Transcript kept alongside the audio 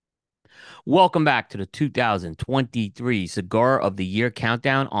Welcome back to the 2023 Cigar of the Year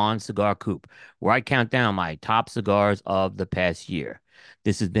countdown on Cigar Coop, where I count down my top cigars of the past year.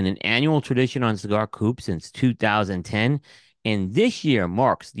 This has been an annual tradition on Cigar Coop since 2010, and this year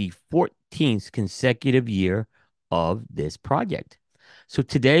marks the 14th consecutive year of this project. So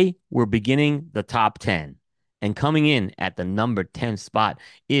today we're beginning the top 10, and coming in at the number 10 spot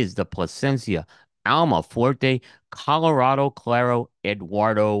is the Plasencia Alma Fuerte Colorado Claro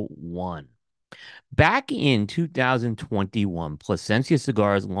Eduardo 1. Back in 2021, Plasencia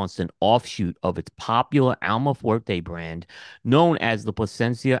Cigars launched an offshoot of its popular Alma Fuerte brand known as the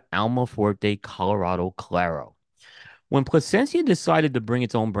Plasencia Alma Fuerte Colorado Claro. When Plasencia decided to bring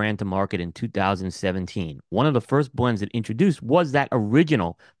its own brand to market in 2017, one of the first blends it introduced was that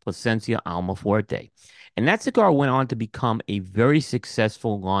original Plasencia Alma Fuerte. And that cigar went on to become a very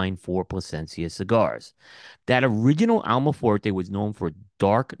successful line for Plasencia cigars. That original Alma Fuerte was known for a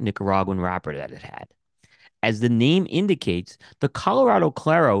dark Nicaraguan wrapper that it had. As the name indicates, the Colorado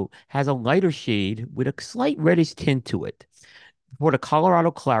Claro has a lighter shade with a slight reddish tint to it. For the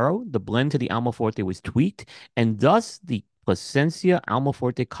Colorado Claro, the blend to the Almaforte was tweaked, and thus the Plasencia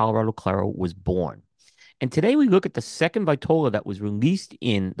Almaforte Colorado Claro was born. And today we look at the second Vitola that was released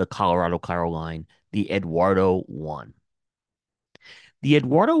in the Colorado Claro line, the Eduardo 1. The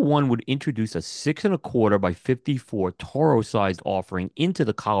Eduardo 1 would introduce a 6 1/4 by 54 Toro-sized offering into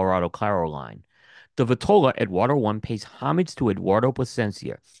the Colorado Claro line. The Vitola Eduardo 1 pays homage to Eduardo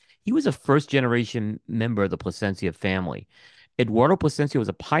Plasencia. He was a first-generation member of the Plasencia family. Eduardo Plasencia was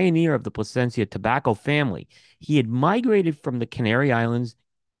a pioneer of the Plasencia tobacco family. He had migrated from the Canary Islands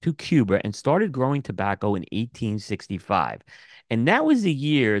to Cuba and started growing tobacco in 1865. And that was the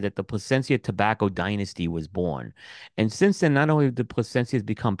year that the Plasencia tobacco dynasty was born. And since then, not only have the Plasencias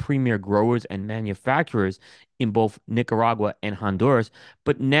become premier growers and manufacturers in both Nicaragua and Honduras,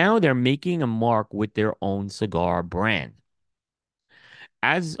 but now they're making a mark with their own cigar brand.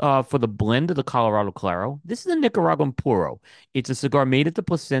 As for the blend of the Colorado Claro, this is a Nicaraguan Puro. It's a cigar made at the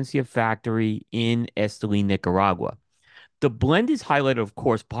Plasencia factory in Esteli, Nicaragua. The blend is highlighted, of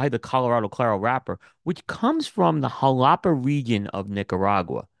course, by the Colorado Claro wrapper, which comes from the Jalapa region of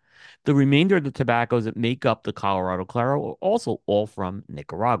Nicaragua. The remainder of the tobaccos that make up the Colorado Claro are also all from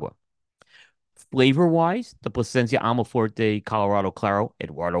Nicaragua. Flavor-wise, the Plasencia Almaforte Colorado Claro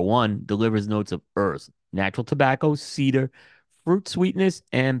Eduardo 1 delivers notes of earth, natural tobacco, cedar, fruit sweetness,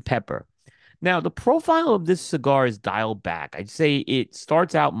 and pepper. Now, the profile of this cigar is dialed back. I'd say it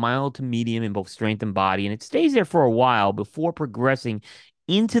starts out mild to medium in both strength and body, and it stays there for a while before progressing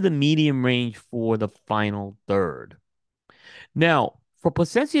into the medium range for the final third. Now, for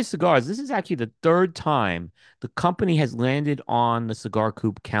Plasencia cigars, this is actually the third time the company has landed on the Cigar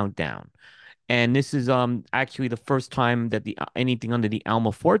Coop countdown. And this is actually the first time that the anything under the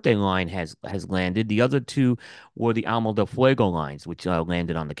Alma Forte line has landed. The other two were the Alma del Fuego lines, which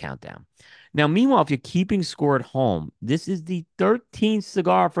landed on the countdown. Now, meanwhile, if you're keeping score at home, this is the 13th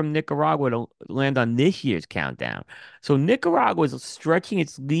cigar from Nicaragua to land on this year's countdown. So Nicaragua is stretching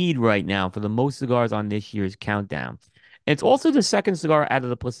its lead right now for the most cigars on this year's countdown. It's also the second cigar out of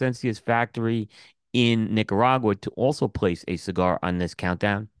the Plasencia's factory in Nicaragua to also place a cigar on this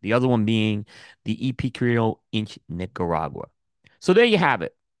countdown. The other one being the EP Creole Inch Nicaragua. So there you have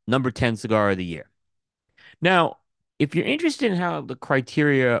it, number 10 cigar of the year. Now, if you're interested in how the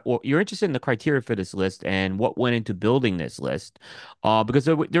criteria, or you're interested in the criteria for this list and what went into building this list, because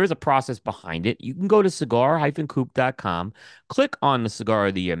there is a process behind it, you can go to cigar-coop.com, click on the Cigar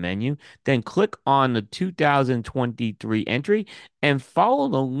of the Year menu, then click on the 2023 entry, and follow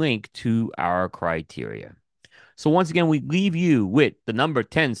the link to our criteria. So once again, we leave you with the number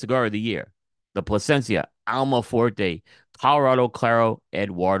 10 cigar of the year, the Plasencia Alma Forte Colorado Claro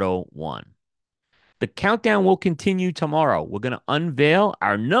Eduardo 1. The countdown will continue tomorrow. We're going to unveil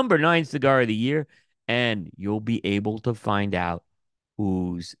our number 9 cigar of the year, and you'll be able to find out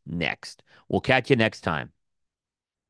who's next. We'll catch you next time.